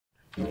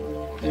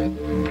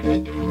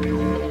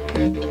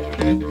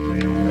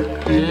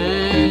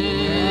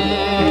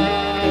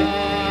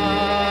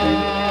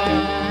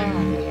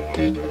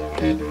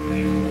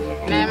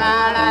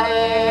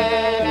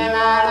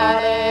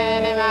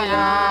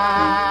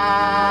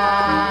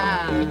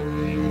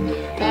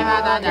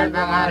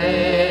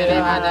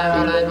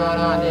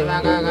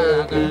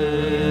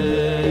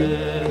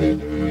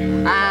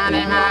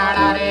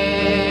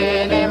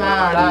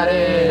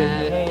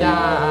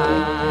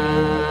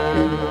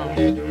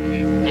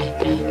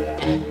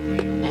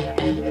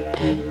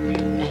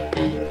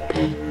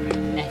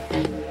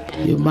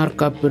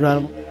Marka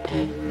piral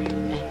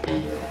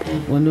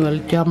wal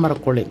camar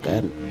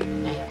kolekan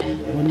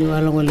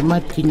wal ngol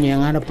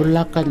matkinya ngana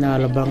pulakan na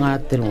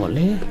labangatil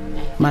ngole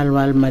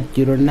malwal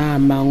matiro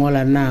na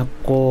mangola na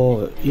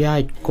ko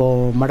yai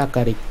ko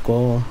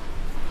madagarritj'ku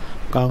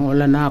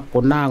kangola na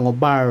ko nango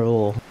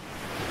baro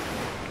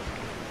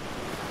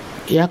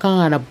ya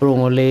kan ngana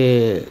prongole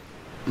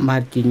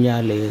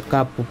matkinya le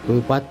kapu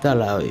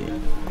patala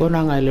ko na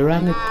ngai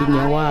rangit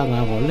kinya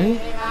wanga ngole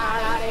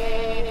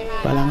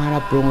palang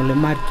harap prongole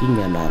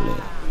matkinya nale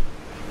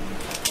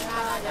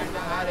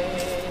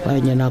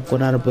banyak nak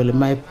nara beli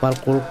mai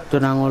palkul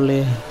tenang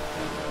oleh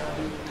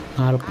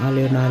ngalak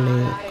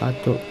nale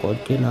katul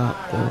kocin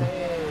aku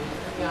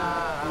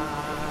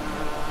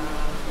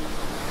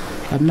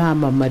karena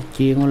mama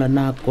cing olah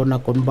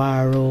nakon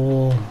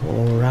baru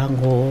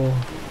oranggo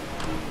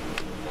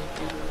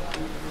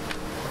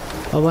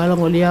awal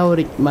ngoliau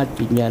rik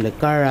matinya le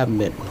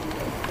karamen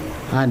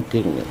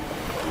hunting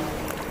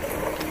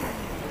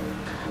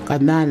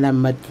karena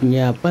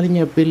namanya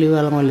palingnya pilih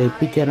walang oleh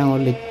pikiran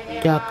oleh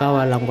Djäka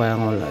walang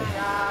koyang oleh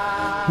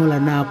mula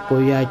na ko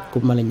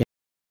ya'ku malanya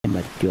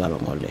mati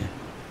walang oleh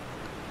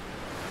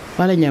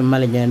palingnya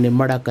malanya ni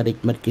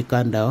madagarritj'ku mati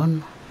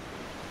kandaon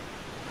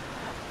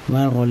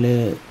walang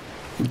oleh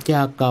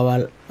Djäka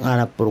wal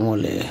ngarap purung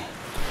oleh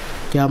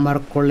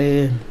jamar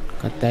kole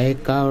katai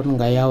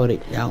kaun gayau rik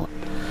yang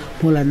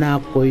mula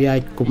na ko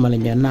ya'ku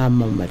malanya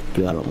nama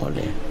mati walang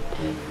oleh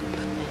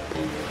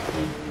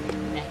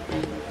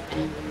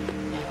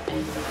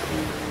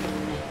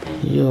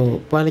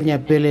yo palingnya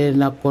pele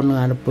nakon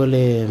ngan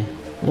pele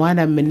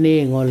wana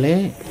mene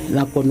ngole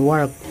nakon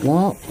work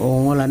ngo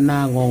ngola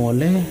na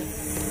ngole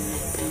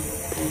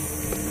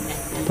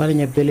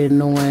palingnya pele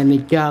nunga ni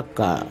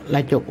Djäka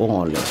lacok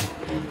ngole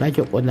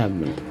lacok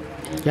onam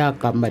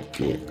Djäka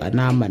mati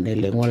kana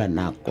manele ngola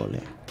na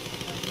kole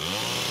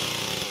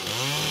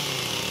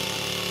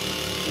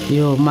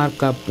yo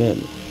marka pen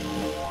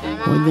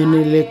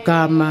onye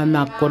kama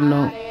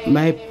nakon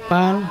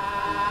maipal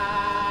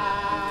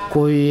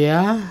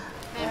kuya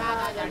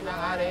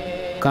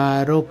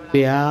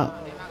karupia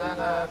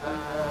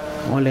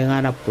oleh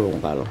ngarap pulung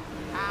kalau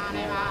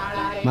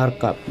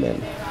markup men